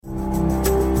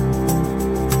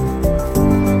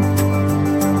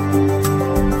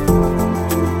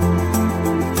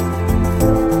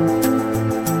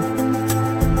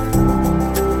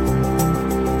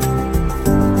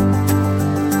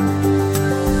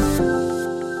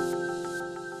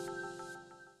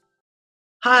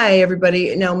Hi,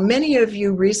 everybody. Now, many of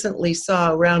you recently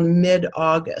saw around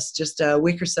mid-August, just a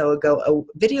week or so ago,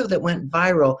 a video that went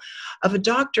viral of a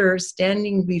doctor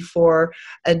standing before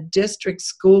a district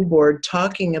school board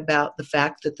talking about the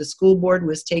fact that the school board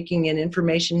was taking in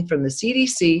information from the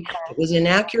CDC that was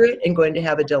inaccurate and going to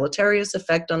have a deleterious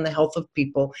effect on the health of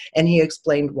people, and he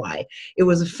explained why. It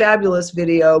was a fabulous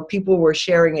video. People were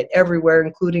sharing it everywhere,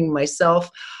 including myself.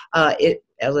 As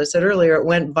I said earlier, it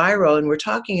went viral, and we're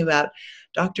talking about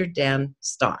Dr. Dan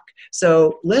Stock.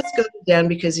 So let's go to Dan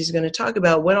because he's going to talk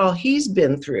about what all he's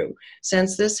been through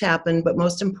since this happened, but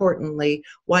most importantly,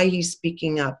 why he's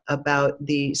speaking up about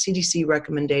the CDC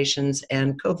recommendations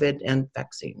and COVID and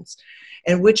vaccines,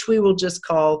 and which we will just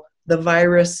call the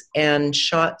virus and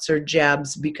shots or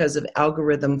jabs because of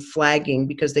algorithm flagging,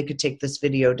 because they could take this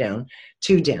video down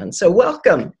to Dan. So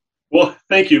welcome. Well,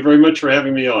 thank you very much for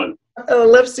having me on. Oh,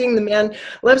 love seeing the man,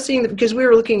 love seeing because we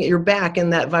were looking at your back in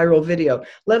that viral video.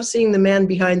 Love seeing the man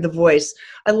behind the voice.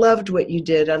 I loved what you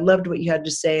did. I loved what you had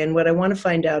to say. And what I want to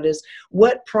find out is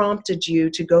what prompted you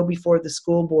to go before the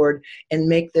school board and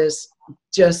make this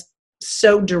just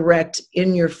so direct,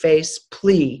 in your face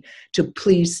plea to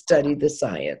please study the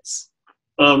science.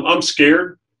 I'm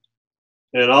scared,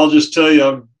 and I'll just tell you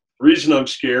the reason I'm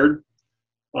scared.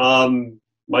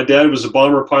 My dad was a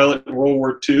bomber pilot in World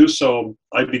War II, so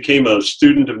I became a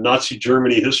student of Nazi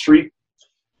Germany history.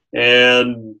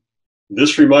 And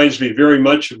this reminds me very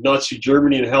much of Nazi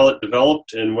Germany and how it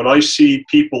developed. And when I see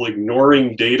people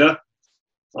ignoring data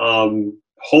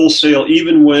wholesale,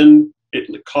 even when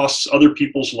it costs other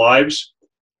people's lives,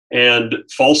 and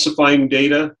falsifying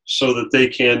data so that they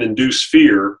can induce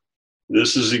fear,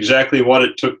 this is exactly what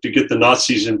it took to get the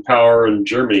Nazis in power in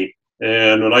Germany.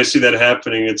 And when I see that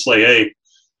happening, it's like, hey,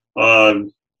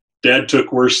 Dad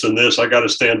took worse than this. I got to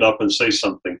stand up and say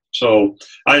something. So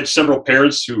I had several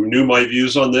parents who knew my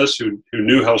views on this, who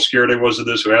knew how scared I was of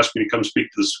this, who asked me to come speak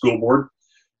to the school board.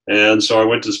 And so I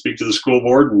went to speak to the school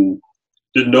board and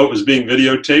didn't know it was being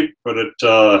videotaped, but if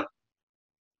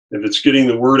it's getting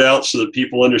the word out so that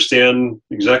people understand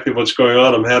exactly what's going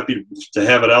on, I'm happy to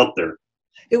have it out there.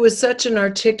 It was such an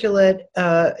articulate,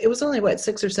 it was only, what,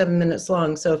 6 or 7 minutes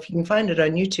long, so if you can find it on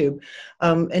YouTube,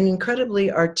 an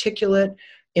incredibly articulate,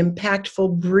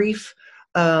 impactful, brief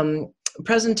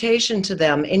presentation to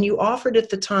them, and you offered at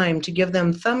the time to give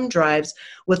them thumb drives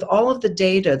with all of the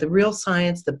data, the real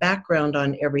science, the background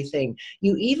on everything.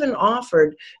 You even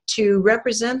offered to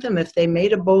represent them if they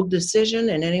made a bold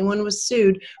decision and anyone was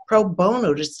sued pro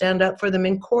bono, to stand up for them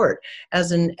in court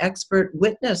as an expert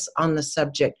witness on the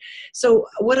subject. So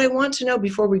what I want to know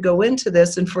before we go into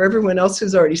this, and for everyone else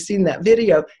who's already seen that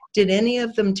video, did any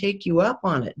of them take you up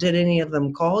on it? Did any of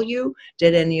them call you?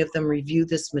 Did any of them review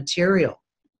this material?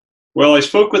 Well, I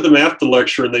spoke with them after the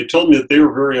lecture, and they told me that they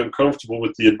were very uncomfortable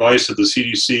with the advice of the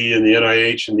CDC and the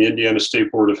NIH and the Indiana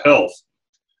State Board of Health.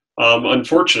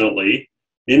 Unfortunately,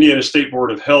 the Indiana State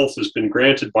Board of Health has been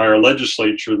granted by our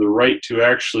legislature the right to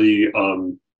actually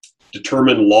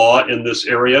determine law in this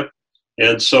area.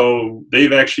 And so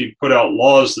they've actually put out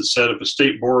laws that said if a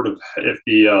state board of, if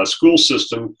the school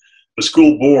system, the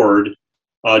school board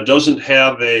doesn't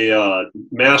have a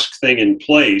mask thing in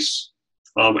place,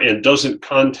 and doesn't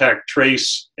contact,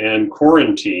 trace, and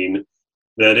quarantine,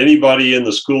 that anybody in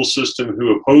the school system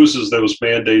who opposes those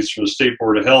mandates from the State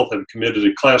Board of Health have committed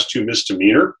a Class 2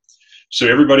 misdemeanor. So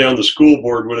everybody on the school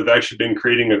board would have actually been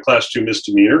creating a Class 2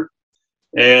 misdemeanor,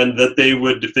 and that they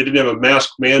would, if they didn't have a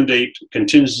mask mandate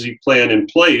contingency plan in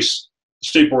place, the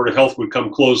State Board of Health would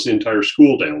come close the entire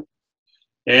school down.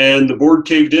 And the board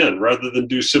caved in. Rather than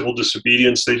do civil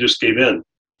disobedience, they just gave in.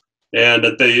 And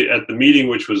at the meeting,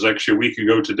 which was actually a week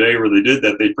ago today, where they did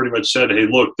that, they pretty much said, hey,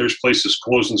 look, there's places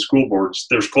closing school boards.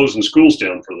 There's closing schools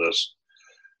down for this.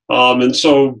 And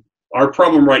so our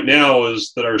problem right now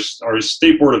is that our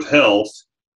State Board of Health,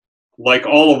 like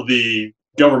all of the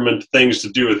government things to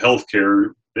do with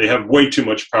healthcare, they have way too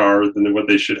much power than what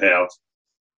they should have.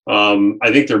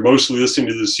 I think they're mostly listening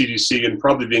to the CDC and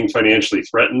probably being financially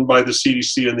threatened by the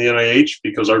CDC and the NIH,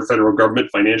 because our federal government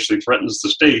financially threatens the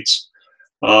states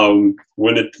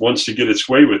when it wants to get its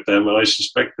way with them. And I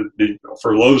suspect that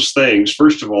for those things,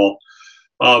 first of all,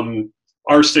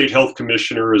 our state health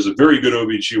commissioner is a very good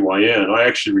OBGYN. I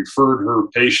actually referred her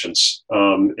patients,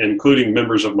 including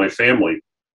members of my family.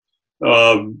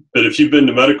 But if you've been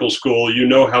to medical school, you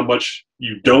know how much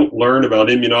you don't learn about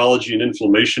immunology and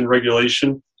inflammation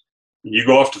regulation. You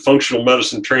go off to functional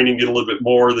medicine training, get a little bit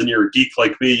more, then you're a geek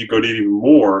like me, you go to even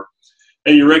more.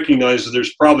 And you recognize that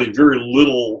there's probably very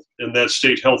little in that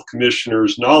state health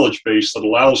commissioner's knowledge base that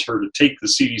allows her to take the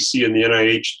CDC and the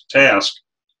NIH to task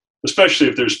especially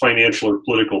if there's financial or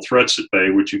political threats at bay,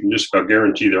 which you can just about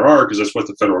guarantee there are, because that's what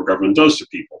the federal government does to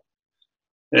people.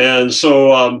 And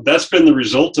so that's been the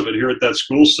result of it here at that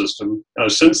school system.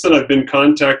 Since then, I've been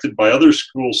contacted by other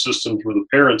school systems where the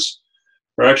parents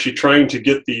are actually trying to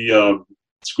get the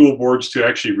school boards to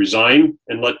actually resign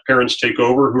and let parents take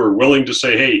over who are willing to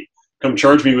say, hey, come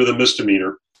charge me with a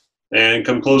misdemeanor and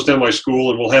come close down my school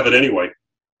and we'll have it anyway.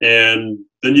 And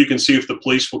then you can see if the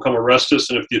police will come arrest us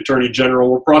and if the attorney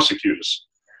general will prosecute us.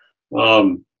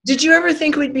 Did you ever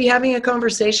think we'd be having a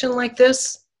conversation like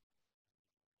this?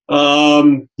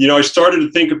 I started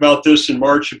to think about this in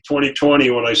March of 2020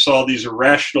 when I saw these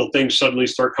irrational things suddenly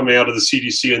start coming out of the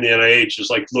CDC and the NIH. It's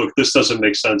like, look, this doesn't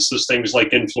make sense. This thing's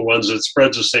like influenza. It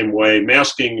spreads the same way.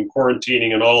 Masking and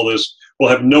quarantining and all of this will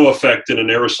have no effect in an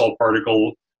aerosol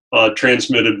particle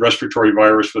transmitted respiratory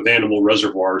virus with animal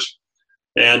reservoirs.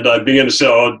 And I began to say,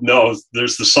 oh, no, the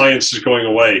science is going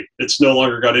away. It's no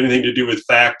longer got anything to do with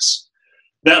facts.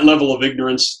 That level of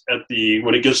ignorance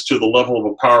when it gets to the level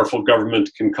of a powerful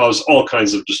government can cause all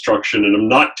kinds of destruction. And I'm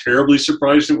not terribly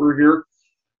surprised that we're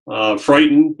here.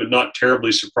 Frightened, but not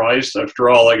terribly surprised. After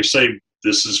all, like I say,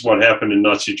 this is what happened in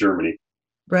Nazi Germany.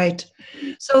 Right.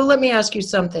 So let me ask you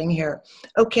something here.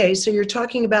 Okay, so you're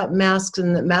talking about masks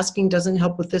and that masking doesn't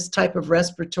help with this type of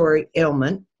respiratory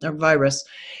ailment or virus.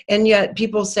 And yet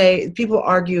people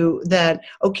argue that,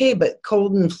 okay, but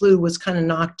cold and flu was kind of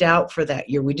knocked out for that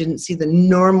year. We didn't see the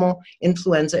normal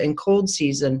influenza and cold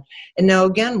season. And now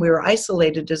again, we were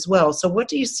isolated as well. So what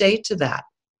do you say to that?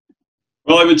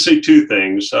 Well, I would say two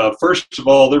things. First of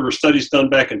all, there were studies done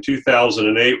back in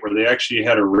 2008 where they actually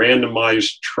had a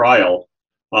randomized trial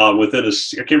within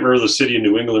I can't remember the city in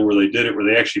New England where they did it, where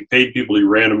they actually paid people to be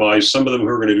randomized, some of them who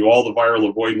were going to do all the viral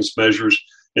avoidance measures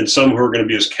and some who were going to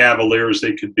be as cavalier as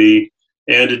they could be.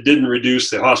 And it didn't reduce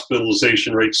the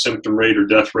hospitalization rate, symptom rate, or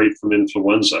death rate from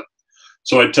influenza.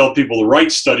 So I tell people the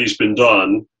right study's been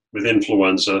done with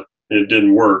influenza and it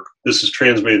didn't work. This is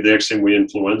transmitted the exact same way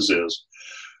influenza is.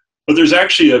 But there's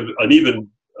actually an even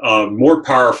more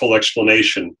powerful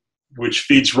explanation, which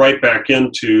feeds right back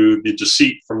into the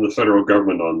deceit from the federal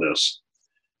government on this.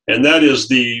 And that is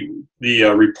the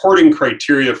reporting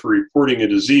criteria for reporting a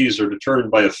disease are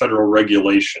determined by a federal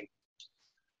regulation.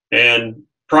 And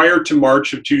prior to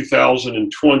March of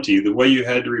 2020, the way you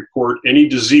had to report any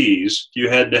disease, you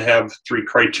had to have three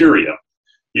criteria.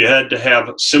 You had to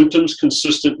have symptoms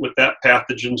consistent with that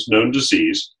pathogen's known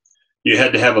disease. You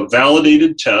had to have a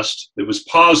validated test that was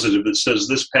positive that says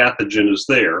this pathogen is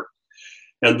there.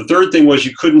 And the third thing was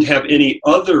you couldn't have any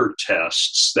other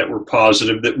tests that were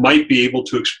positive that might be able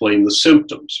to explain the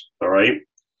symptoms, all right?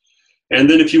 And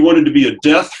then if you wanted to be a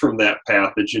death from that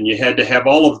pathogen, you had to have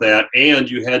all of that, and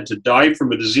you had to die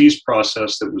from a disease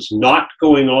process that was not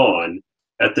going on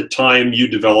at the time you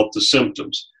developed the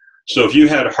symptoms. So if you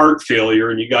had heart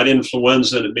failure and you got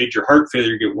influenza and it made your heart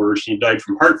failure get worse and you died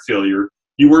from heart failure,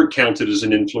 you weren't counted as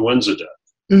an influenza death.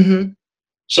 Mm-hmm.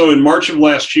 So in March of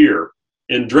last year,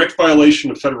 in direct violation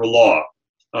of federal law,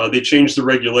 they changed the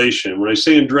regulation. When I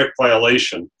say in direct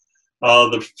violation,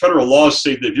 the federal laws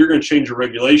say that if you're going to change a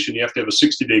regulation, you have to have a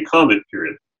 60-day comment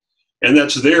period. And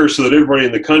that's there so that everybody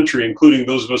in the country, including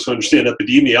those of us who understand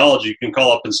epidemiology, can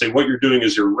call up and say what you're doing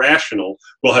is irrational.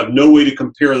 We'll have no way to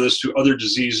compare this to other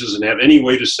diseases and have any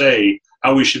way to say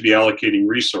how we should be allocating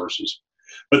resources.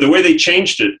 But the way they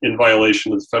changed it in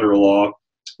violation of the federal law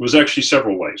was actually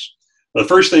several ways. The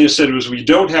first thing they said was we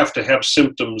don't have to have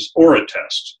symptoms or a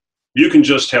test. You can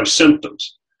just have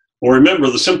symptoms. Well, remember,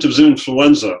 the symptoms of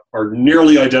influenza are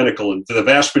nearly identical in the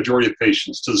vast majority of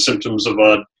patients to the symptoms of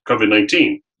COVID-19.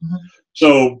 Mm-hmm.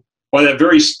 So by that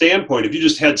very standpoint, if you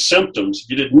just had symptoms, if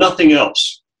you did nothing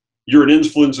else, you're an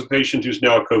influenza patient who's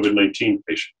now a COVID-19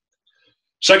 patient.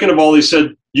 Second of all, they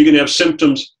said you can have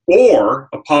symptoms or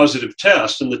a positive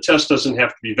test, and the test doesn't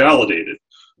have to be validated.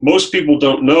 Most people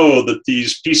don't know that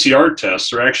these PCR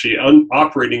tests are actually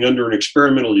operating under an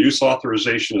experimental use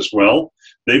authorization as well.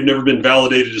 They've never been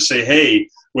validated to say, hey,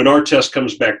 when our test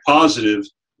comes back positive,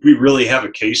 we really have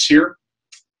a case here.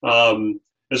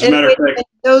 As a matter of fact,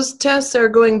 those tests are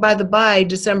going by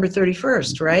December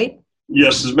 31st, right?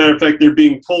 Yes, as a matter of fact, they're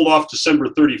being pulled off December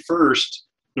 31st.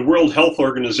 The World Health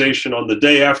Organization, on the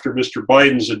day after Mr.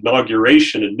 Biden's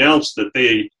inauguration, announced that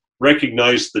they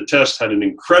recognized the test had an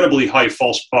incredibly high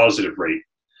false positive rate.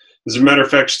 As a matter of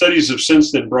fact, studies have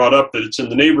since then brought up that it's in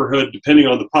the neighborhood, depending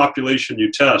on the population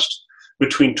you test,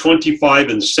 between 25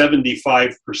 and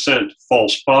 75%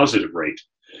 false positive rate.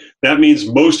 That means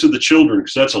most of the children,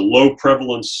 because that's a low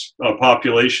prevalence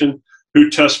population, who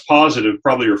test positive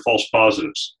probably are false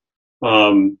positives.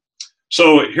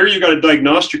 So here you got a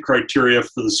diagnostic criteria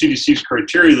for the CDC's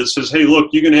criteria that says, hey, look,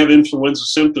 you can have influenza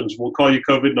symptoms, we'll call you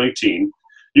COVID-19.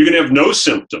 You can have no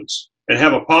symptoms and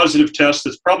have a positive test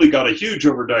that's probably got a huge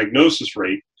overdiagnosis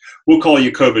rate, we'll call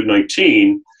you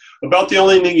COVID-19. About the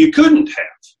only thing you couldn't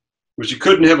have was you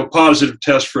couldn't have a positive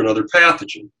test for another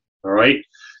pathogen, all right?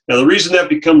 Now, the reason that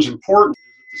becomes important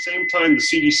is at the same time the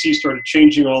CDC started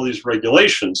changing all these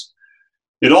regulations,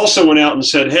 it also went out and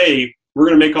said, hey, we're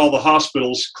going to make all the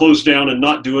hospitals close down and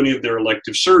not do any of their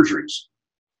elective surgeries.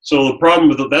 So the problem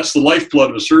with that's the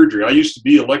lifeblood of a surgery. I used to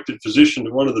be elected physician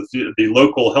to one of the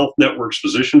local health networks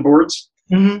physician boards.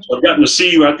 Mm-hmm. So I've gotten to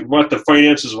see what the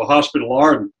finances of a hospital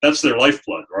are, and that's their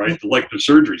lifeblood, right? The elective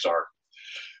surgeries are.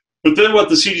 But then what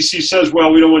the CDC says,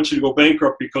 well, we don't want you to go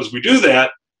bankrupt because we do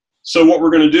that. So what we're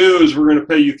going to do is we're going to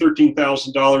pay you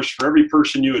 $13,000 for every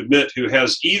person you admit who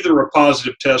has either a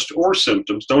positive test or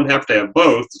symptoms. Don't have to have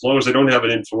both, as long as they don't have an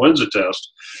influenza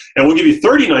test. And we'll give you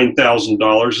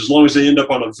 $39,000 as long as they end up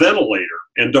on a ventilator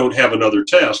and don't have another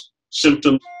test,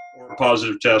 symptoms or a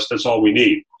positive test. That's all we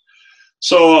need.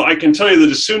 So I can tell you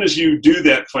that as soon as you do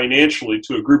that financially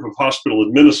to a group of hospital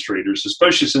administrators,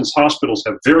 especially since hospitals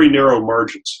have very narrow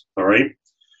margins, all right?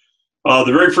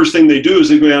 The very first thing they do is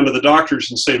they go down to the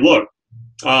doctors and say, look,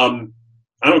 I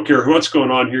don't care what's going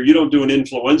on here. You don't do an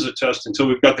influenza test until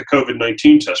we've got the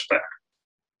COVID-19 test back.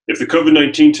 If the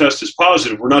COVID-19 test is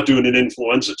positive, we're not doing an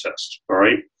influenza test, all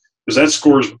right? Because that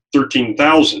scores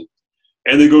 13,000.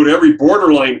 And they go to every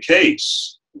borderline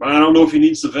case. I don't know if he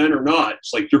needs the vent or not.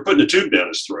 It's like you're putting a tube down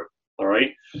his throat, all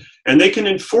right? And they can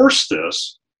enforce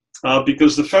this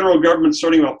because the federal government,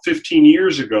 starting about 15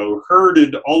 years ago,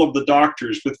 herded all of the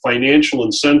doctors with financial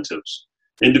incentives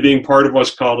into being part of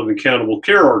what's called an accountable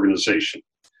care organization,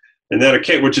 and that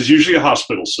which is usually a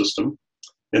hospital system.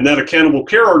 And that accountable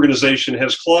care organization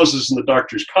has clauses in the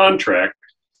doctor's contract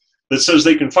that says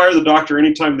they can fire the doctor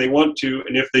anytime they want to,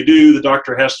 and if they do, the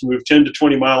doctor has to move 10 to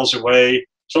 20 miles away,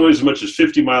 sometimes as much as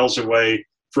 50 miles away,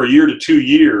 for a year to 2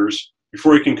 years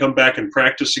before he can come back and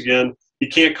practice again. He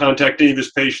can't contact any of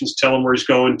his patients, tell him where he's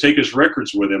going, take his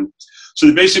records with him. So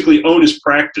they basically own his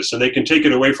practice, and they can take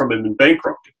it away from him and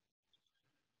bankrupt him.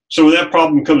 So when that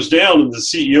problem comes down and the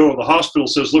CEO of the hospital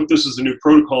says, look, this is the new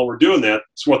protocol, we're doing that,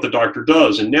 it's what the doctor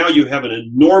does. And now you have an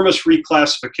enormous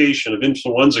reclassification of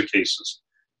influenza cases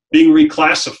being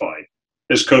reclassified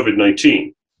as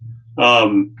COVID-19.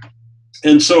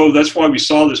 And so that's why we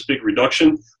saw this big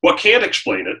reduction. What can't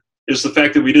explain it is the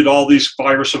fact that we did all these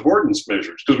virus avoidance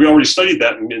measures, because we already studied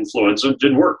that in influenza and it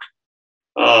didn't work.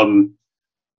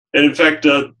 And in fact,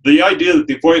 the idea that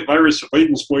the virus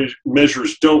avoidance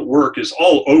measures don't work is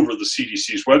all over the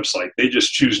CDC's website. They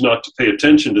just choose not to pay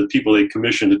attention to the people they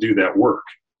commission to do that work.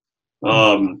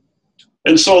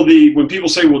 And so when people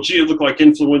say, well, gee, it looked like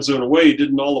influenza in a way,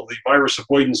 didn't all of the virus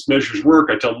avoidance measures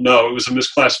work? I tell them, no, it was a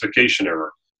misclassification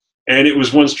error. And it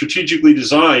was one strategically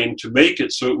designed to make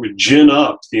it so it would gin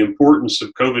up the importance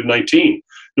of COVID-19.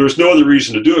 There was no other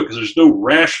reason to do it because there's no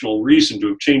rational reason to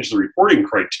have changed the reporting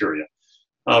criteria.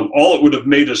 All it would have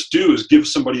made us do is give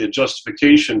somebody a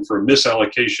justification for a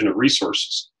misallocation of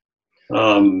resources,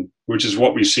 which is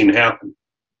what we've seen happen.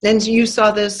 And you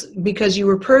saw this because you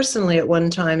were personally at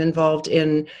one time involved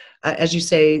in, as you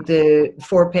say, the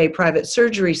for-pay private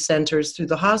surgery centers through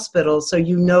the hospital. So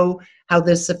you know how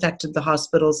this affected the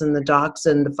hospitals and the docs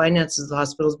and the finances of the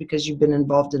hospitals because you've been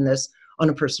involved in this on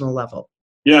a personal level.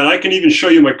 Yeah, and I can even show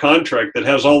you my contract that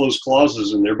has all those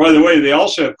clauses in there. By the way, they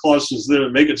also have clauses there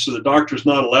that make it so the doctor's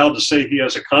not allowed to say he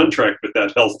has a contract with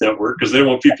that health network because they don't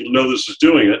want people to know this is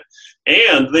doing it.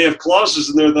 And they have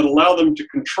clauses in there that allow them to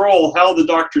control how the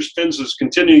doctor spends his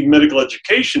continuing medical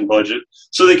education budget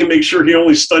so they can make sure he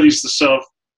only studies the stuff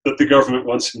that the government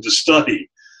wants him to study.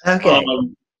 Okay.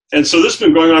 And so this has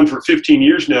been going on for 15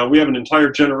 years now. We have an entire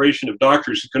generation of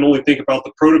doctors who can only think about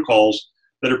the protocols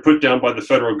that are put down by the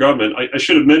federal government. I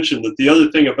should have mentioned that the other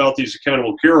thing about these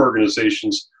accountable care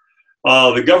organizations,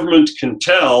 the government can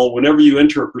tell whenever you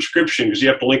enter a prescription, because you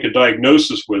have to link a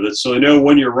diagnosis with it, so they know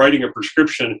when you're writing a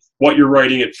prescription, what you're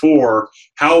writing it for,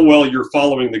 how well you're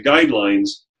following the guidelines,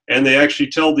 and they actually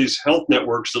tell these health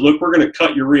networks that, look, we're going to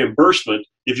cut your reimbursement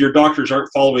if your doctors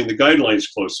aren't following the guidelines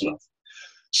close enough.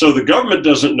 So the government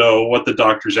doesn't know what the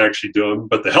doctor's actually doing,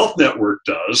 but the health network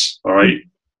does, all right?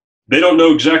 They don't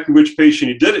know exactly which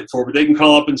patient he did it for, but they can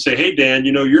call up and say, hey, Dan,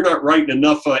 you know, you're not writing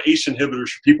enough ACE inhibitors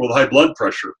for people with high blood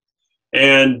pressure.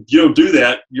 And you don't do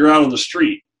that, you're out on the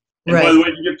street. And right. By the way,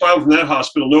 if you get filed from that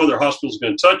hospital, no other hospital is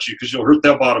going to touch you because you'll hurt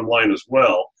that bottom line as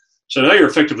well. So now you're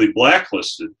effectively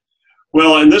blacklisted.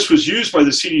 Well, and this was used by the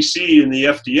CDC and the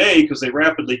FDA because they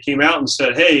rapidly came out and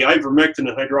said, hey, ivermectin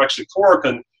and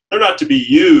hydroxychloroquine they're not to be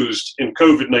used in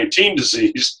COVID-19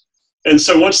 disease. And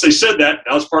so once they said that,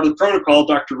 now it's part of the protocol,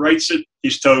 doctor writes it,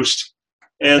 he's toast.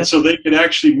 And so they could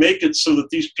actually make it so that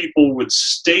these people would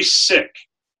stay sick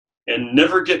and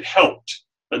never get helped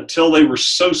until they were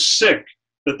so sick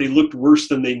that they looked worse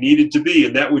than they needed to be,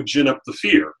 and that would gin up the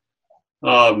fear.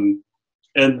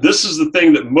 And this is the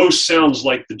thing that most sounds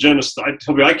like the genocide.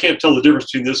 I can't tell the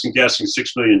difference between this and gassing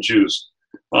 6 million Jews.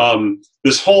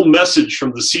 This whole message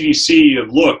from the CDC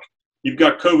of, look, you've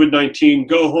got COVID-19,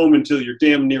 go home until you're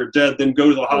damn near dead, then go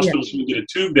to the hospital so you can get a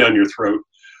tube down your throat.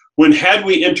 When had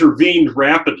we intervened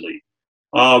rapidly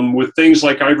with things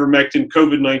like ivermectin,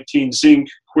 COVID-19, zinc,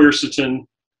 quercetin,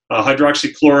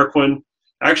 hydroxychloroquine,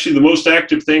 actually the most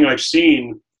active thing I've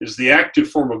seen is the active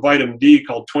form of vitamin D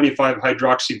called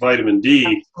 25-hydroxyvitamin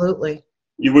D. Absolutely.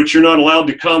 Which you're not allowed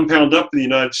to compound up in the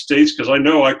United States, because I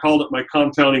know I called up my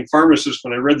compounding pharmacist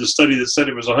when I read the study that said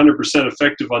it was 100%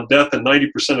 effective on death and 90%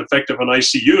 effective on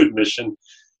ICU admission,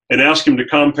 and asked him to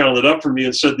compound it up for me,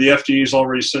 and said the FDA's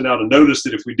already sent out a notice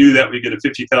that if we do that, we get a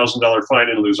 $50,000 fine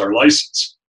and lose our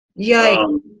license. Yeah,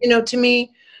 to me,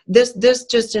 this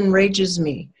just enrages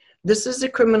me. This is a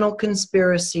criminal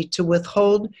conspiracy to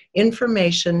withhold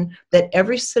information that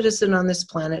every citizen on this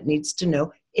planet needs to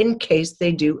know in case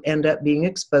they do end up being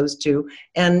exposed to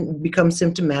and become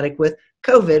symptomatic with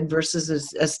COVID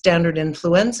versus a standard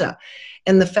influenza.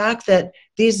 And the fact that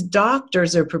these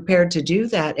doctors are prepared to do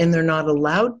that and they're not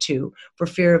allowed to for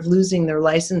fear of losing their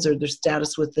license or their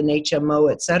status with an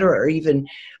HMO, et cetera, or even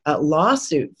a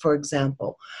lawsuit, for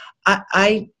example.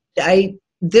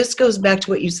 This goes back to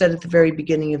what you said at the very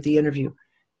beginning of the interview.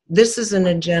 This is an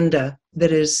agenda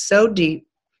that is so deep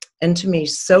and to me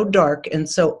so dark and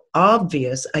so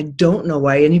obvious. I don't know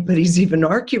why anybody's even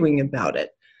arguing about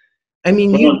it. I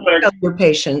mean, you have your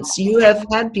patients, you have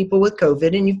had people with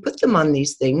COVID and you've put them on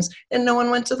these things and no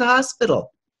one went to the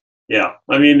hospital. Yeah.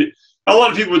 I mean, a lot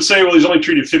of people would say, well, he's only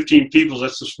treated 15 people.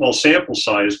 That's a small sample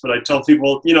size. But I tell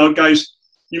people, guys,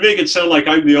 you make it sound like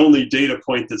I'm the only data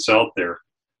point that's out there.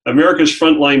 America's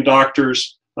frontline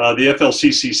doctors, the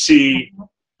FLCCC,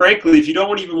 frankly, if you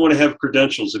don't even want to have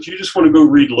credentials, if you just want to go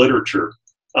read literature,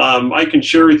 I can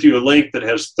share with you a link that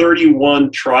has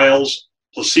 31 trials,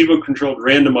 placebo-controlled,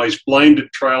 randomized,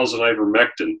 blinded trials in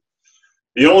ivermectin.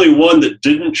 The only one that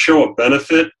didn't show a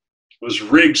benefit was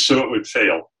rigged so it would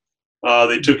fail.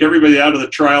 They took everybody out of the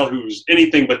trial who was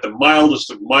anything but the mildest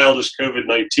of mildest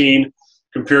COVID-19,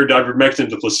 compared to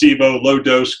ivermectin to placebo, low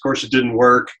dose. Of course, it didn't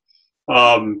work.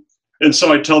 And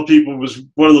so I tell people, it was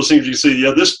one of those things you say,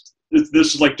 this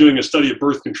is like doing a study of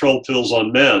birth control pills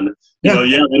on men. They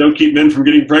don't keep men from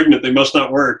getting pregnant. They must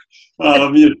not work.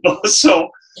 So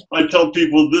I tell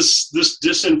people this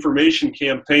disinformation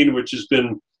campaign, which has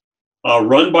been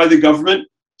run by the government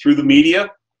through the media,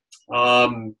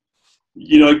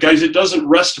 guys, it doesn't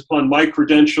rest upon my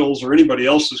credentials or anybody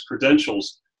else's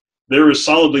credentials. There is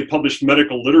solidly published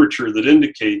medical literature that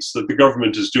indicates that the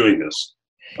government is doing this.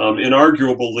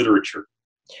 Inarguable literature.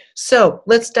 So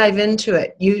let's dive into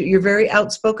it. You're very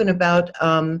outspoken about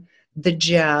the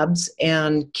jabs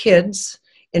and kids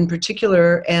in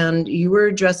particular, and you were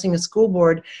addressing a school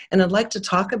board, and I'd like to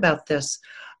talk about this.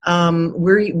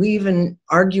 We even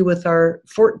argue with our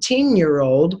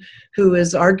 14-year-old who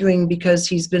is arguing because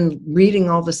he's been reading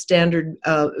all the standard,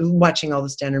 watching all the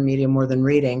standard media more than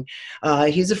reading.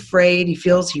 He's afraid. He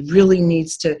feels he really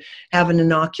needs to have an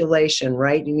inoculation,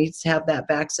 right? He needs to have that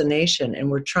vaccination, and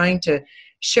we're trying to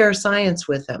share science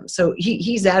with him. So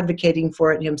he's advocating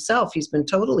for it himself. He's been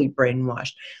totally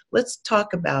brainwashed. Let's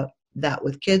talk about that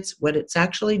with kids, what it's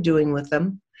actually doing with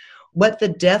them, what the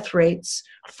death rates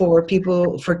for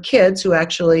kids who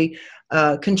actually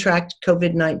contract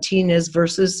COVID-19 is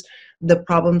versus the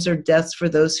problems or deaths for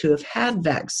those who have had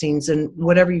vaccines, and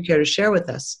whatever you care to share with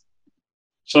us.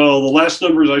 So the last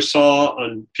numbers I saw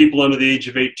on people under the age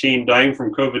of 18 dying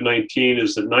from COVID-19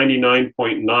 is that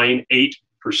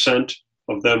 99.98%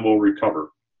 of them will recover.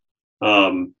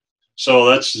 So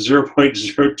that's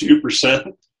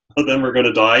 0.02% of them are going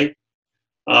to die.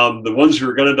 The ones who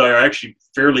are going to die are actually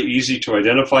fairly easy to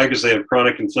identify because they have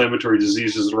chronic inflammatory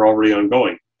diseases that are already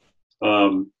ongoing.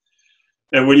 And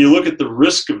when you look at the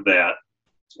risk of that,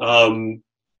 and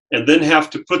then have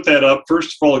to put that up,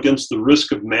 first of all, against the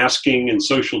risk of masking and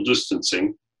social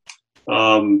distancing.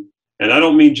 And I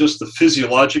don't mean just the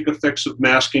physiologic effects of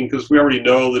masking, because we already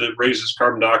know that it raises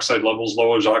carbon dioxide levels,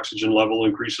 lowers oxygen level,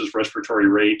 increases respiratory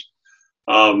rate,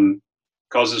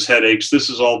 causes headaches. This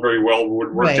is all very well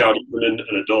worked out even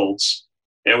in adults.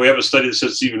 And we have a study that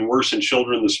says it's even worse in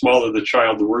children. The smaller the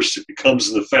child, the worse it becomes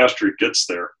and the faster it gets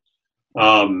there.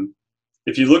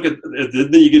 if you look at,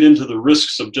 then you get into the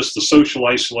risks of just the social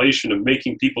isolation of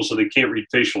making people so they can't read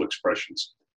facial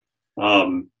expressions.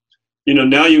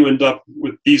 Now you end up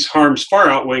with these harms far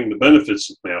outweighing the benefits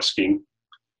of masking.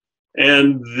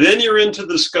 And then you're into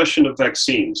the discussion of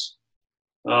vaccines.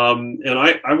 And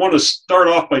I want to start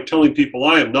off by telling people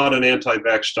I am not an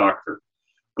anti-vax doctor.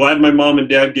 Glad my mom and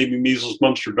dad gave me measles,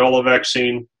 mumps, rubella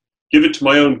vaccine. Give it to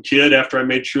my own kid after I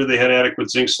made sure they had adequate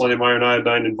zinc, selenium, iron,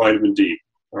 iodine, and vitamin D.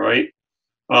 All right.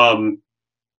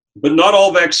 But not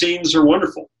all vaccines are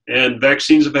wonderful, and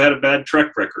vaccines have had a bad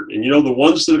track record. And the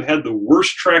ones that have had the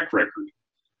worst track record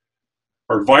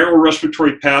are viral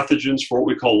respiratory pathogens for what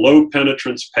we call low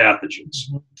penetrance pathogens.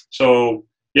 Mm-hmm. So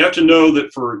you have to know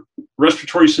that for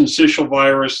respiratory syncytial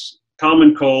virus,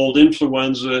 common cold,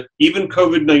 influenza, even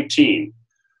COVID-19,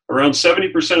 around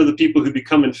 70% of the people who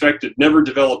become infected never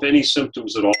develop any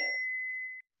symptoms at all.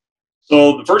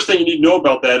 So the first thing you need to know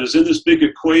about that is in this big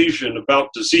equation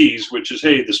about disease, which is,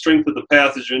 hey, the strength of the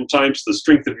pathogen times the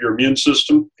strength of your immune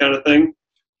system kind of thing,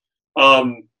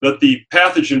 that the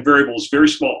pathogen variable is very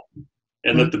small,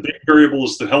 and that the big variable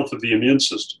is the health of the immune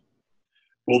system.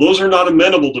 Well, those are not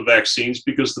amenable to vaccines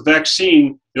because the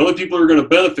vaccine, the only people who are going to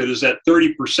benefit is that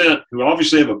 30% who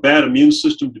obviously have a bad immune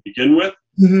system to begin with.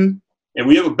 Mm-hmm. And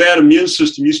when you have a bad immune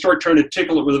system, you start trying to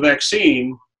tickle it with a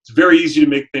vaccine, it's very easy to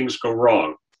make things go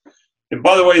wrong. And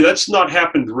by the way, that's not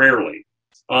happened rarely.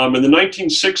 In the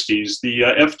 1960s, the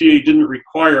FDA didn't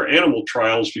require animal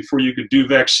trials before you could do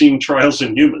vaccine trials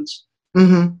in humans.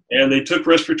 Mm-hmm. And they took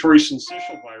respiratory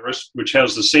syncytial virus, which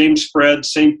has the same spread,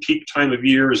 same peak time of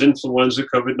year as influenza,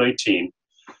 COVID-19.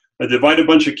 They divided a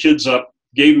bunch of kids up,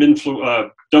 gave them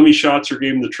dummy shots or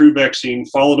gave them the true vaccine,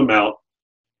 followed them out.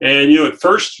 And, at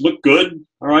first looked good,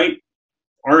 all right?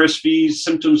 RSV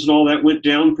symptoms and all that went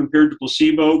down compared to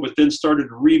placebo, but then started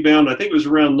to rebound. I think it was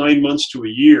around 9 months to a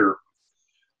year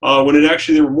when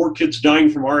there were more kids dying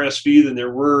from RSV than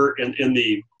there were in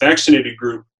the vaccinated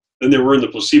group than there were in the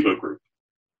placebo group.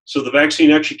 So the vaccine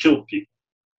actually killed people.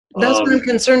 That's what I'm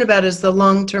concerned about is the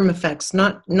long-term effects,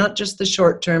 not just the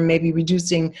short-term, maybe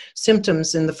reducing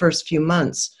symptoms in the first few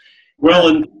months.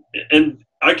 Well, and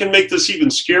I can make this even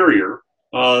scarier.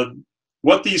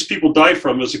 What these people die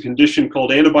from is a condition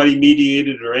called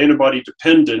antibody-mediated or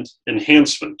antibody-dependent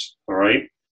enhancement, all right?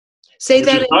 Say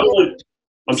that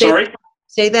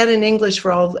in English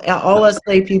for all us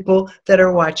lay people that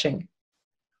are watching.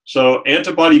 So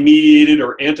antibody-mediated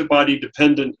or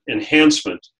antibody-dependent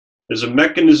enhancement is a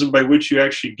mechanism by which you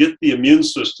actually get the immune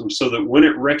system so that when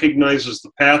it recognizes the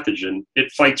pathogen,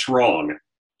 it fights wrong.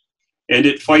 And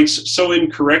it fights so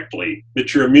incorrectly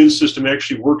that your immune system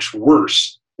actually works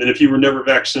worse than if you were never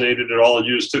vaccinated at all and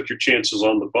you just took your chances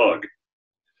on the bug.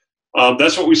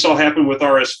 That's what we saw happen with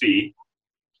RSV.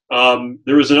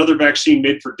 There was another vaccine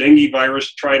made for dengue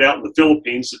virus tried out in the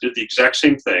Philippines that did the exact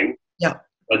same thing. Yeah.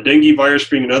 A dengue virus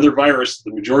being another virus,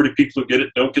 the majority of people who get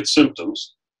it don't get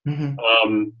symptoms. Mm-hmm.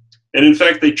 And in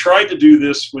fact, they tried to do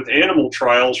this with animal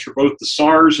trials for both the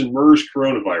SARS and MERS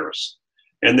coronavirus.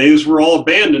 And those were all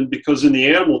abandoned because in the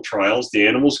animal trials, the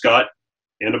animals got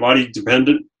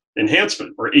antibody-dependent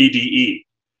enhancement, or ADE.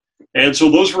 And so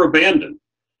those were abandoned.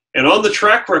 And on the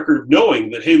track record of knowing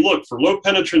that, hey, look, for low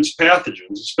penetrance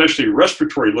pathogens, especially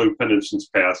respiratory low penetrance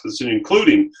pathogens, and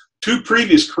including 2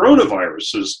 previous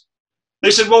coronaviruses,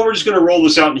 they said, well, we're just going to roll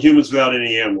this out in humans without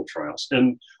any animal trials.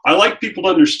 And I like people to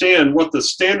understand what the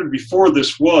standard before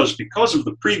this was because of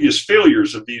the previous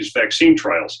failures of these vaccine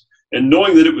trials, and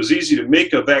knowing that it was easy to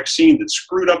make a vaccine that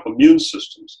screwed up immune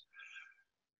systems.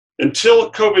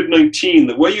 Until COVID-19,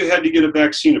 the way you had to get a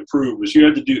vaccine approved was you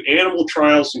had to do animal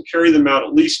trials and carry them out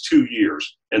at least 2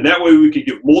 years. And that way we could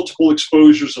give multiple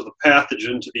exposures of the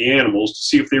pathogen to the animals to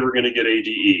see if they were going to get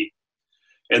ADE.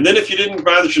 And then if you didn't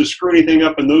bother to screw anything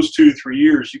up in those 2 to 3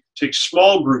 years, you could take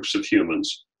small groups of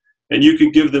humans and you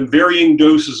could give them varying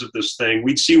doses of this thing.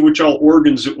 We'd see which all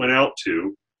organs it went out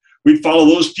to. We'd follow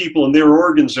those people and their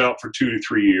organs out for 2 to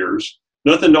 3 years.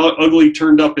 Nothing ugly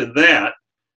turned up in that.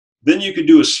 Then you could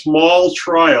do a small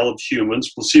trial of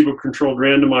humans, placebo-controlled,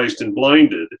 randomized, and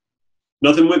blinded.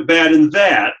 Nothing went bad in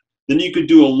that. Then you could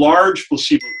do a large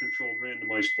placebo-controlled,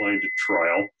 randomized, blinded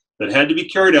trial that had to be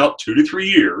carried out 2 to 3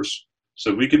 years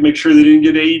so we could make sure they didn't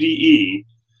get ADE.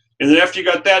 And then after you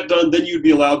got that done, then you'd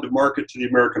be allowed to market to the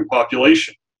American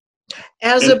population.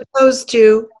 As opposed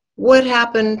to what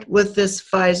happened with this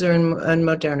Pfizer and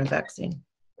Moderna vaccine?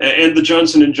 And the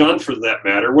Johnson & Johnson, for that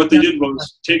matter. What they did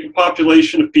was take a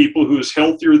population of people who is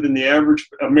healthier than the average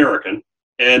American,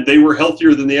 and they were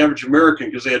healthier than the average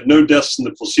American because they had no deaths in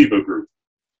the placebo group.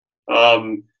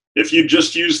 If you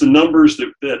just use the numbers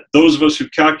that those of us who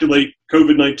calculate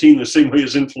COVID-19 the same way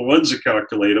as influenza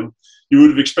calculate them, you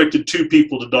would have expected 2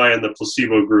 people to die in the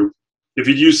placebo group. If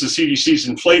you'd used the CDC's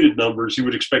inflated numbers, you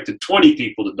would have expected 20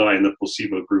 people to die in the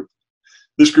placebo group.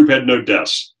 This group had no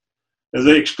deaths. And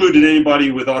they excluded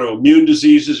anybody with autoimmune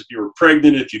diseases, if you were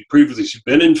pregnant, if you'd previously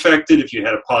been infected, if you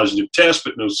had a positive test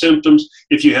but no symptoms,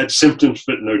 if you had symptoms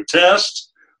but no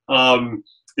test.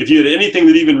 If you had anything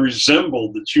that even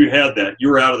resembled that you had that, you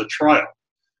were out of the trial.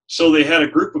 So they had a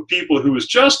group of people who was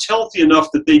just healthy enough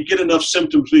that they'd get enough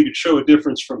symptoms we could show a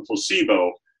difference from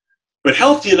placebo, but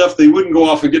healthy enough they wouldn't go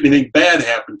off and get anything bad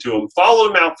happen to them. Follow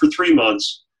them out for 3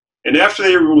 months, and after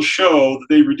they will show that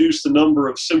they reduced the number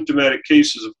of symptomatic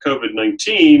cases of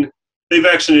COVID-19, they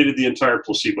vaccinated the entire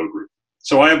placebo group.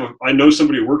 So I know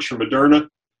somebody who works for Moderna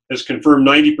has confirmed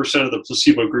 90% of the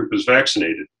placebo group is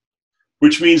vaccinated,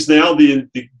 which means now the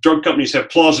drug companies have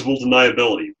plausible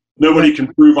deniability. Nobody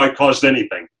can prove I caused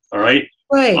anything, all right?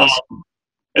 Right.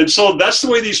 And so that's the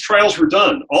way these trials were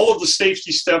done. All of the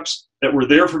safety steps that were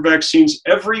there for vaccines,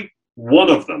 every one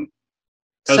of them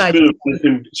has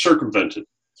been circumvented.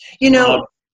 You know,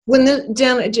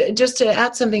 Dan, just to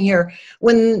add something here,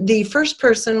 when the first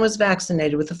person was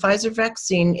vaccinated with the Pfizer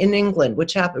vaccine in England,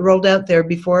 which rolled out there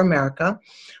before America,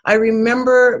 I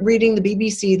remember reading the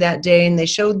BBC that day, and they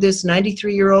showed this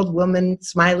 93-year-old woman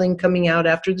smiling coming out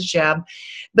after the jab.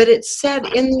 But it said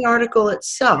in the article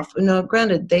itself,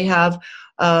 granted, they have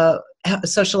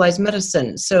socialized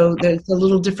medicine, so there's a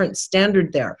little different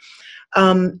standard there.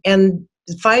 And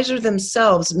Pfizer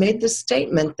themselves made the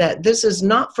statement that this is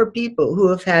not for people who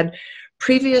have had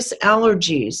previous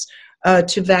allergies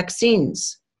to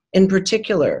vaccines in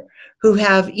particular, who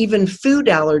have even food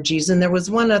allergies. And there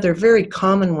was one other very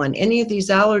common one. Any of these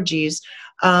allergies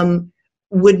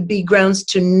would be grounds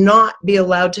to not be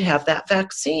allowed to have that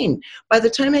vaccine. By the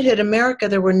time it hit America,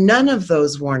 there were none of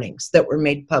those warnings that were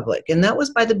made public. And that was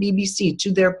by the BBC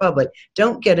to their public.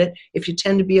 Don't get it if you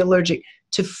tend to be allergic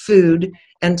to food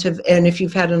and if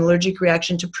you've had an allergic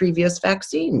reaction to previous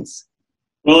vaccines.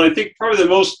 Well, I think probably the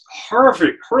most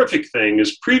horrific thing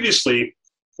is previously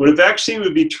when a vaccine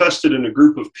would be tested in a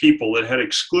group of people that had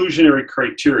exclusionary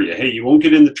criteria. Hey, you won't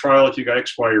get in the trial if you got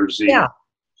X, Y, or Z. Yeah.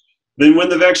 Then when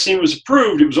the vaccine was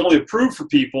approved, it was only approved for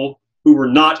people who were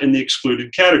not in the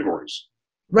excluded categories.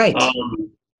 Right.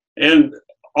 And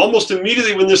almost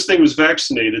immediately when this thing was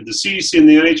vaccinated, the CDC and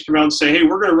the NIH came out and say, hey,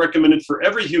 we're going to recommend it for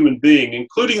every human being,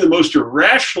 including the most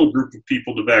irrational group of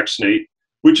people to vaccinate,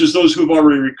 which is those who have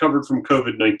already recovered from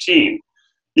COVID-19.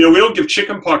 You know, we don't give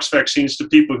chickenpox vaccines to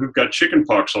people who've got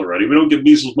chickenpox already. We don't give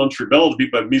measles, mumps, rubella to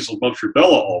people who have measles, mumps,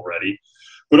 rubella already.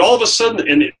 But all of a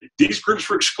sudden, these groups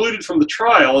were excluded from the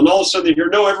trial, and all of a sudden they hear,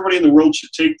 no, everybody in the world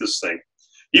should take this thing,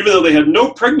 even though they had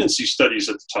no pregnancy studies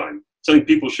at the time saying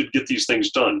people should get these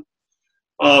things done.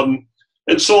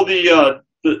 And so the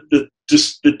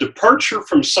departure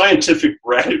from scientific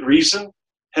reason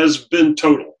has been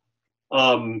total.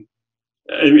 And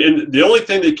the only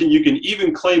thing that you can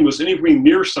even claim was anything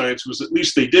near science was at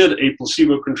least they did a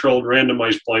placebo-controlled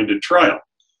randomized blinded trial.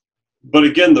 But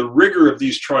again, the rigor of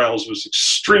these trials was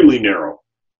extremely narrow.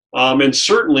 And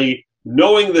certainly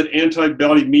knowing that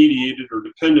antibody-mediated or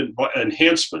dependent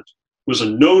enhancement was a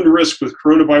known risk with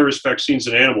coronavirus vaccines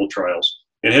in animal trials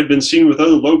and had been seen with other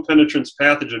low-penetrance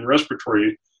pathogen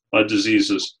respiratory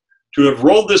diseases, to have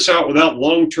rolled this out without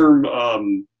long-term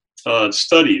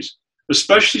studies,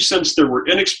 especially since there were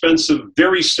inexpensive,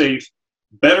 very safe,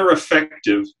 better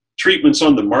effective treatments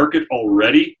on the market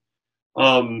already,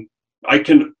 I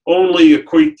can only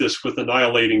equate this with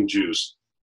annihilating Jews.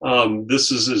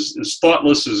 This is as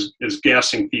thoughtless as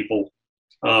gassing people.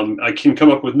 I can come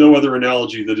up with no other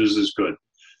analogy that is as good.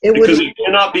 Because it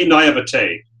cannot be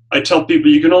naivete. I tell people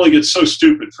you can only get so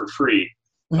stupid for free.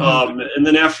 Mm-hmm. And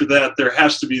then after that, there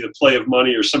has to be the play of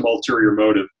money or some ulterior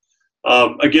motive.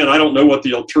 Again, I don't know what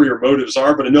the ulterior motives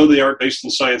are, but I know they aren't based in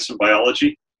science and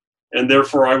biology. And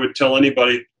therefore, I would tell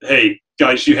anybody, hey,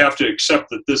 guys, you have to accept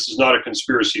that this is not a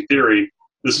conspiracy theory.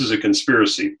 This is a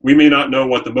conspiracy. We may not know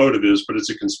what the motive is, but it's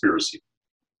a conspiracy.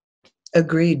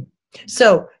 Agreed.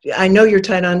 So I know you're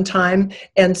tight on time,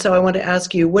 and so I want to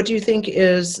ask you, what do you think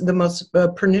is the most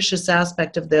pernicious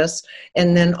aspect of this?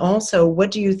 And then also,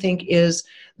 what do you think is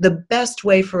the best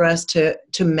way for us to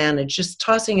manage, just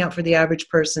tossing out for the average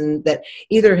person that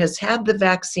either has had the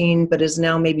vaccine but is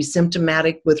now maybe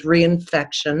symptomatic with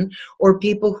reinfection, or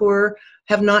people who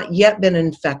have not yet been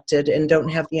infected and don't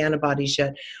have the antibodies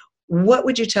yet? What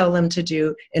would you tell them to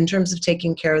do in terms of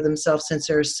taking care of themselves, since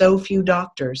there are so few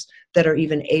doctors that are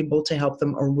even able to help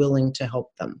them or willing to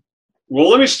help them? Well,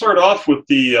 let me start off with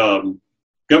the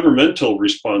governmental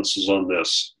responses on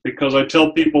this, because I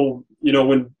tell people, you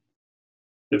know,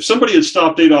 if somebody had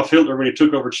stopped Adolf Hitler when he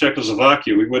took over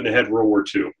Czechoslovakia, we wouldn't have had World War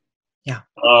II. Yeah.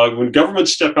 When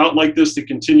governments step out like this, they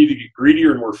continue to get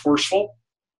greedier and more forceful.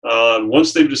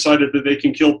 Once they've decided that they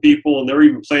can kill people, and they're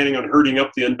even planning on herding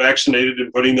up the unvaccinated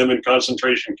and putting them in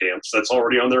concentration camps, that's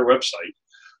already on their website.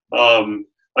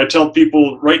 I tell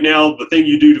people right now, the thing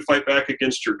you do to fight back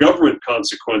against your government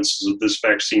consequences of this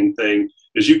vaccine thing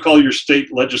is you call your state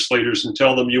legislators and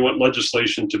tell them you want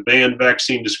legislation to ban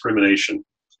vaccine discrimination.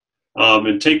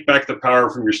 And take back the power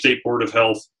from your state board of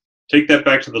health. Take that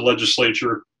back to the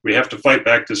legislature. We have to fight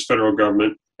back this federal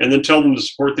government, and then tell them to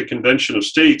support the Convention of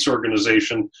States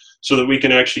organization so that we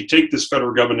can actually take this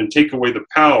federal government and take away the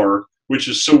power, which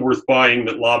is so worth buying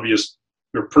that lobbyists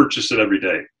purchase it every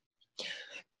day.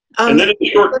 And then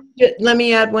let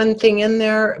me add one thing in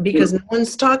there, because no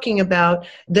one's talking about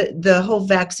the whole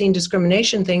vaccine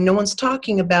discrimination thing. No one's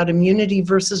talking about immunity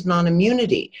versus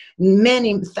non-immunity.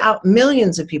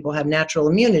 Millions of people have natural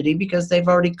immunity because they've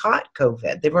already caught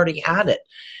COVID. They've already had it.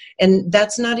 And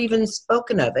that's not even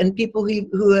spoken of. And people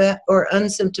who are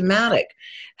asymptomatic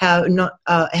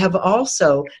have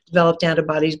also developed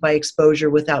antibodies by exposure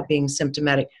without being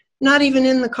symptomatic. Not even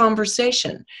in the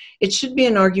conversation. It should be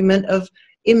an argument of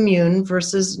immune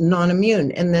versus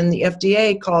non-immune. And then the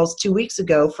FDA calls 2 weeks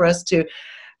ago for us to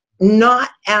not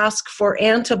ask for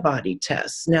antibody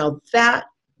tests. Now that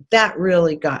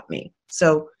really got me.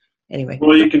 So anyway.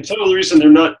 Well, you can tell the reason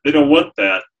they don't want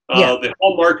that. Yeah. The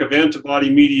hallmark of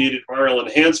antibody-mediated viral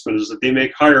enhancement is that they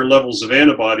make higher levels of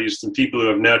antibodies than people who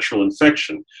have natural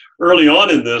infection. Early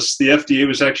on in this, the FDA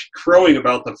was actually crowing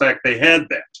about the fact they had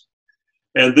that,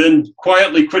 and then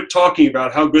quietly quit talking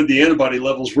about how good the antibody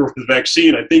levels were with the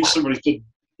vaccine. I think somebody said,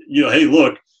 you know, hey,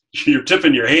 look, you're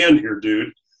tipping your hand here,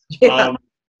 dude. Yeah.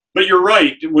 But you're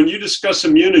right. When you discuss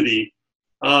immunity,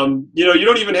 you know, you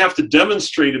don't even have to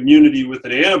demonstrate immunity with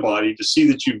an antibody to see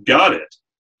that you've got it.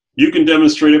 You can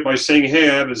demonstrate it by saying, hey,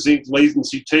 I have a zinc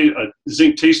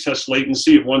taste test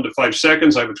latency of 1 to 5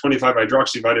 seconds. I have a 25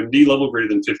 hydroxy vitamin D level greater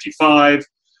than 55.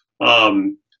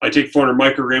 I take 400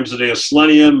 micrograms a day of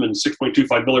selenium and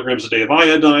 6.25 milligrams a day of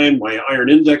iodine. My iron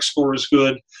index score is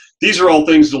good. These are all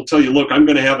things that will tell you, look, I'm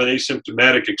going to have an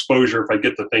asymptomatic exposure if I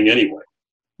get the thing anyway.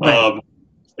 Right.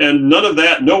 And none of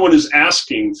that, no one is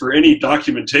asking for any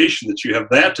documentation that you have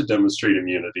that to demonstrate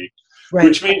immunity. Right.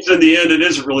 Which means in the end, it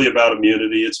isn't really about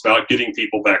immunity. It's about getting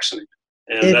people vaccinated.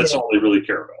 And that's all they really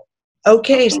care about.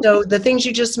 Okay, so the things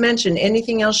you just mentioned,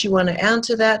 anything else you want to add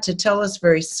to that to tell us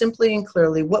very simply and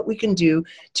clearly what we can do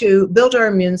to build our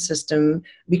immune system,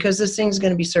 because this thing's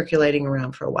going to be circulating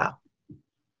around for a while?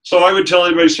 So I would tell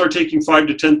anybody, start taking 5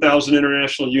 to 10,000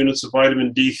 international units of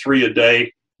vitamin D3 a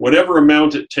day, whatever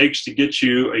amount it takes to get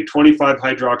you a 25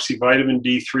 hydroxy vitamin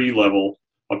D3 level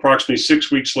approximately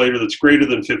 6 weeks later that's greater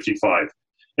than 55.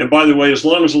 And by the way, as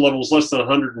long as the level is less than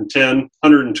 110,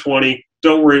 120,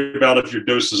 don't worry about if your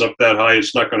dose is up that high.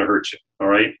 It's not going to hurt you, all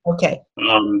right? Okay.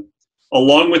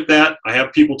 Along with that, I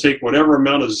have people take whatever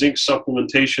amount of zinc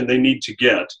supplementation they need to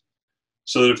get,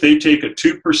 so that if they take a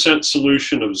 2%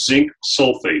 solution of zinc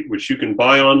sulfate, which you can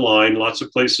buy online, lots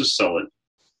of places sell it,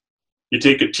 you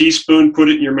take a teaspoon, put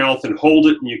it in your mouth and hold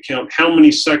it, and you count how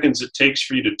many seconds it takes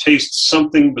for you to taste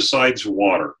something besides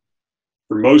water.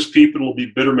 For most people, it'll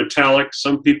be bitter metallic.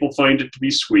 Some people find it to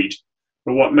be sweet.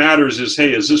 But what matters is,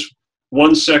 hey, is this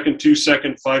 1 second, 2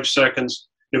 seconds, 5 seconds?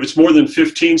 If it's more than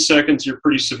 15 seconds, you're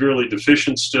pretty severely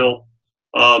deficient still.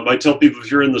 I tell people if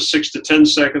you're in the 6 to 10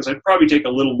 seconds, I'd probably take a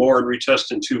little more and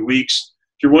retest in 2 weeks.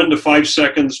 If you're 1 to 5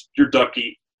 seconds, you're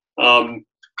ducky.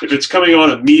 If it's coming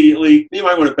on immediately, you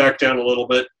might want to back down a little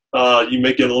bit. You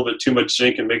may get a little bit too much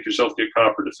zinc and make yourself get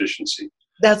copper deficiency.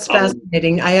 That's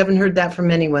fascinating. I haven't heard that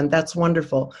from anyone. That's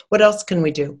wonderful. What else can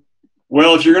we do?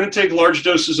 Well, if you're going to take large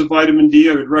doses of vitamin D,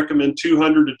 I would recommend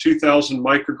 200 to 2,000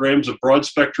 micrograms of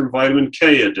broad-spectrum vitamin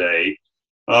K a day.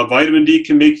 Vitamin D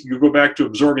can make you go back to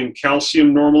absorbing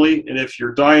calcium normally, and if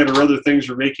your diet or other things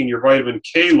are making your vitamin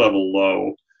K level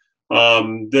low,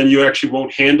 then you actually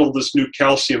won't handle this new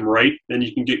calcium right, and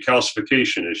you can get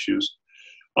calcification issues.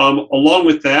 Along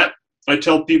with that, I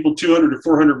tell people 200 to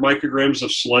 400 micrograms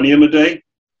of selenium a day.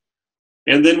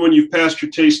 And then when you've passed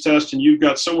your taste test and you've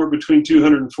got somewhere between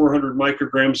 200 and 400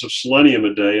 micrograms of selenium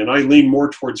a day, and I lean more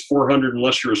towards 400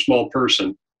 unless you're a small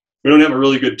person. We don't have a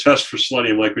really good test for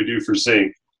selenium like we do for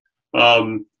zinc.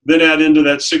 Then add into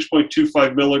that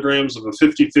 6.25 milligrams of a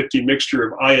 50-50 mixture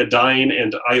of iodine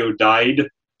and iodide.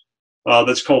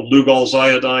 That's called Lugol's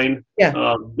iodine.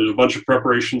 Yeah. There's a bunch of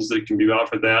preparations that can be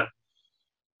offered that.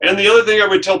 And the other thing I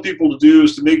would tell people to do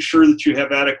is to make sure that you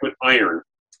have adequate iron.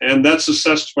 And that's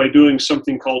assessed by doing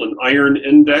something called an iron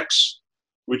index,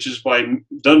 which is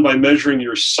done by measuring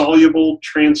your soluble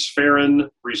transferrin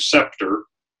receptor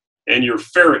and your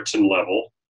ferritin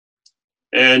level.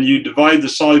 And you divide the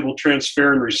soluble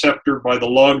transferrin receptor by the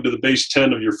log to the base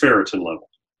 10 of your ferritin level.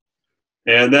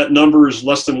 And that number is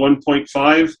less than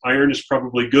 1.5. Iron is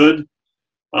probably good.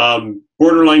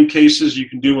 Borderline cases, you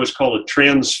can do what's called a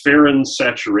transferrin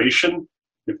saturation.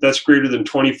 If that's greater than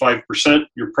 25%,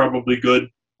 you're probably good.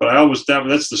 But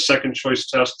that's the second choice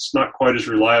test. It's not quite as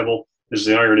reliable as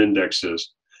the iron index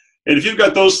is. And if you've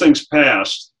got those things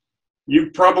passed, you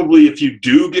probably, if you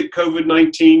do get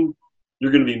COVID-19,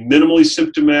 you're going to be minimally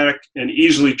symptomatic and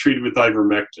easily treated with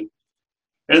ivermectin.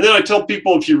 And then I tell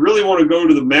people, if you really want to go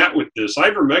to the mat with this,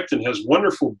 ivermectin has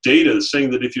wonderful data saying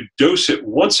that if you dose it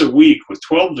once a week with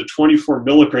 12 to 24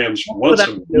 milligrams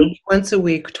once a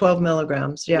week, 12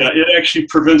 milligrams, yeah, it actually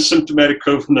prevents symptomatic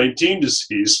COVID-19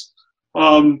 disease.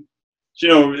 And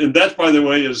that, by the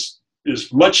way, is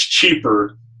much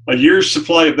cheaper. A year's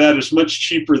supply of that is much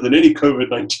cheaper than any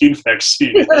COVID-19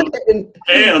 vaccine.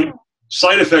 And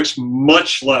side effects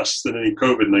much less than any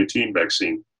COVID-19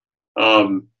 vaccine.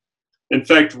 In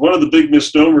fact, one of the big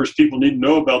misnomers people need to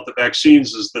know about the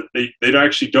vaccines is that they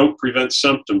actually don't prevent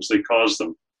symptoms, they cause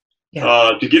them.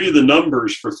 Yeah. To give you the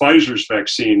numbers for Pfizer's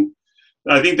vaccine,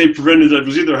 I think they prevented, it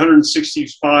was either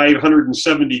 165,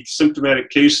 170 symptomatic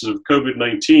cases of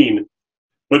COVID-19,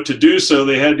 but to do so,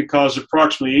 they had to cause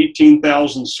approximately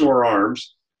 18,000 sore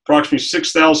arms, approximately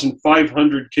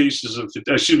 11,500 cases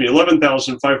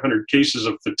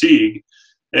of fatigue,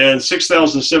 and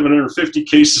 6,750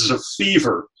 cases of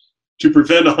fever to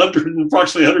prevent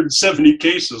approximately 170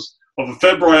 cases of a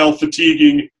febrile,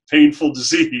 fatiguing, painful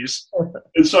disease.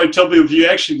 And so I tell people, if you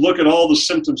actually look at all the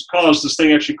symptoms caused, this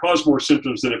thing actually caused more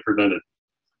symptoms than it prevented,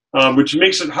 which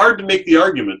makes it hard to make the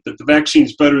argument that the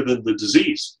vaccine's better than the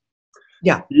disease.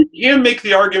 Yeah. You can make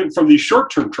the argument from these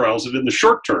short-term trials that in the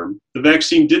short term, the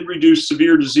vaccine did reduce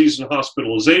severe disease and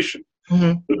hospitalization.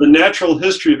 Mm-hmm. But the natural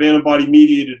history of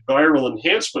antibody-mediated viral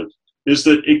enhancement is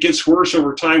that it gets worse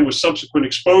over time with subsequent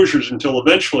exposures until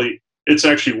eventually it's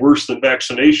actually worse than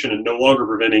vaccination and no longer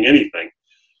preventing anything.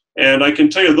 And I can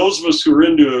tell you, those of us who are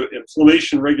into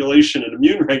inflammation regulation and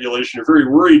immune regulation are very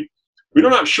worried. We're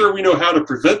not sure we know how to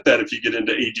prevent that if you get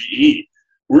into ADE.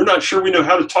 We're not sure we know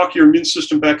how to talk your immune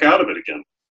system back out of it again.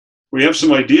 We have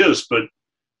some ideas, but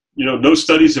no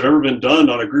studies have ever been done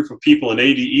on a group of people in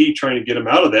ADE trying to get them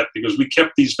out of that because we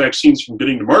kept these vaccines from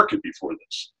getting to market before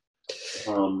this.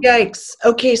 Yikes.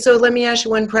 Okay, so let me ask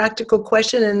you one practical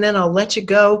question and then I'll let you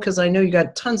go because I know you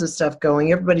got tons of stuff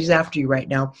going. Everybody's after you right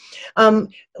now. A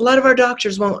lot of our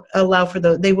doctors won't allow for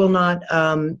they will not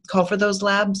call for those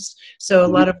labs. So a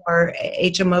lot of our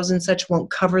HMOs and such won't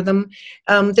cover them.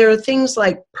 There are things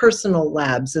like personal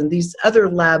labs and these other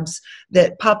labs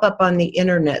that pop up on the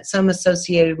internet, some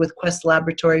associated with Quest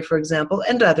Laboratory, for example,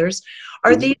 and others.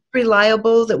 Are these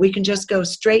reliable that we can just go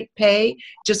straight pay,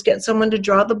 just get someone to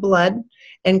draw the blood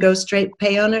and go straight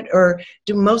pay on it? Or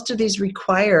do most of these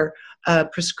require a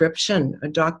prescription, a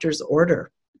doctor's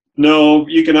order? No,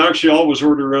 you can actually always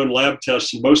order your own lab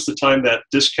tests. And most of the time that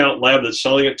discount lab that's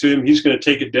selling it to him, he's going to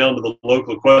take it down to the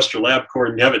local Quest or LabCorp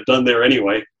and have it done there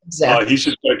anyway. Exactly. He's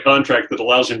just got a contract that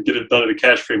allows him to get it done at a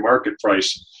cash-pay market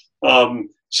price.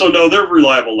 So no, they're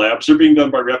reliable labs. They're being done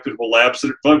by reputable labs.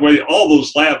 By the way, all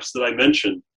those labs that I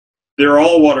mentioned, they're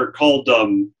all what are called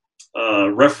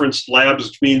referenced labs,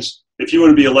 which means if you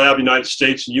want to be a lab in the United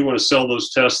States and you want to sell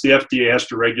those tests, the FDA has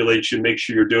to regulate you and make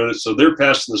sure you're doing it. So they're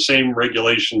passing the same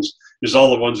regulations as all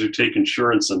the ones who take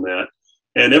insurance in that.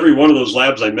 And every one of those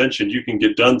labs I mentioned, you can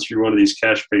get done through one of these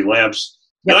cash pay labs.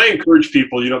 Yep. And I encourage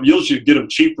people, you'll usually get them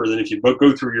cheaper than if you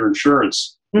go through your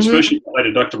insurance, especially a high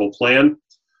deductible plan.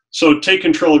 So take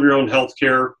control of your own health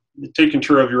care, take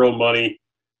control of your own money,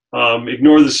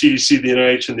 ignore the CDC, the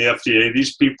NIH, and the FDA.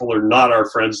 These people are not our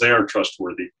friends. They aren't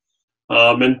trustworthy.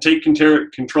 And take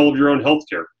control of your own health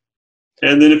care.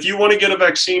 And then if you want to get a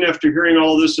vaccine after hearing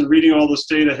all this and reading all this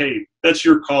data, hey, that's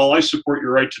your call. I support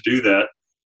your right to do that.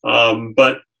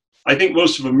 But I think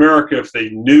most of America, if they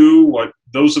knew what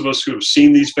those of us who have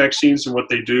seen these vaccines and what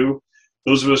they do,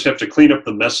 those of us have to clean up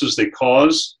the messes they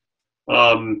cause.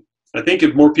 I think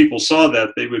if more people saw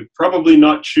that, they would probably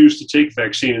not choose to take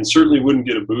vaccine and certainly wouldn't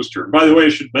get a booster. By the way, I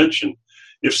should mention,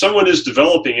 if someone is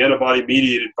developing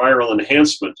antibody-mediated viral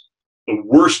enhancement, the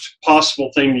worst possible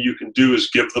thing you can do is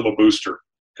give them a booster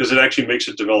because it actually makes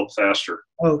it develop faster.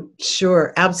 Oh,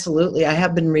 sure. Absolutely. I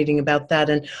have been reading about that.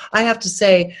 And I have to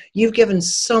say, you've given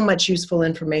so much useful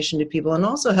information to people and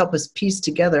also help us piece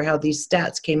together how these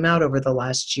stats came out over the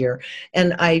last year.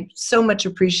 And I so much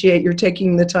appreciate your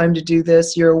taking the time to do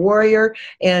this. You're a warrior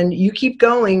and you keep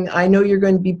going. I know you're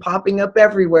going to be popping up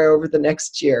everywhere over the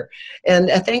next year. And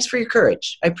thanks for your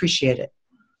courage. I appreciate it.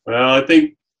 Well, I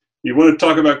think you want to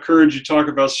talk about courage, you talk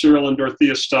about Cyril and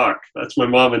Dorothea Stock. That's my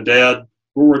mom and dad.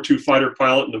 World War II fighter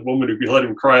pilot, and the woman who let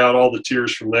him cry out all the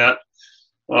tears from that.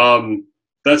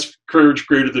 That's courage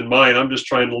greater than mine. I'm just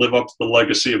trying to live up to the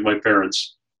legacy of my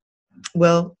parents.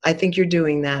 Well, I think you're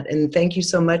doing that. And thank you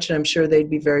so much. And I'm sure they'd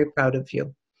be very proud of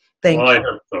you. Thank you. I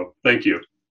hope so. Thank you.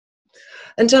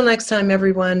 Until next time,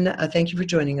 everyone, thank you for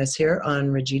joining us here on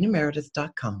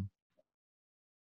ReginaMeredith.com.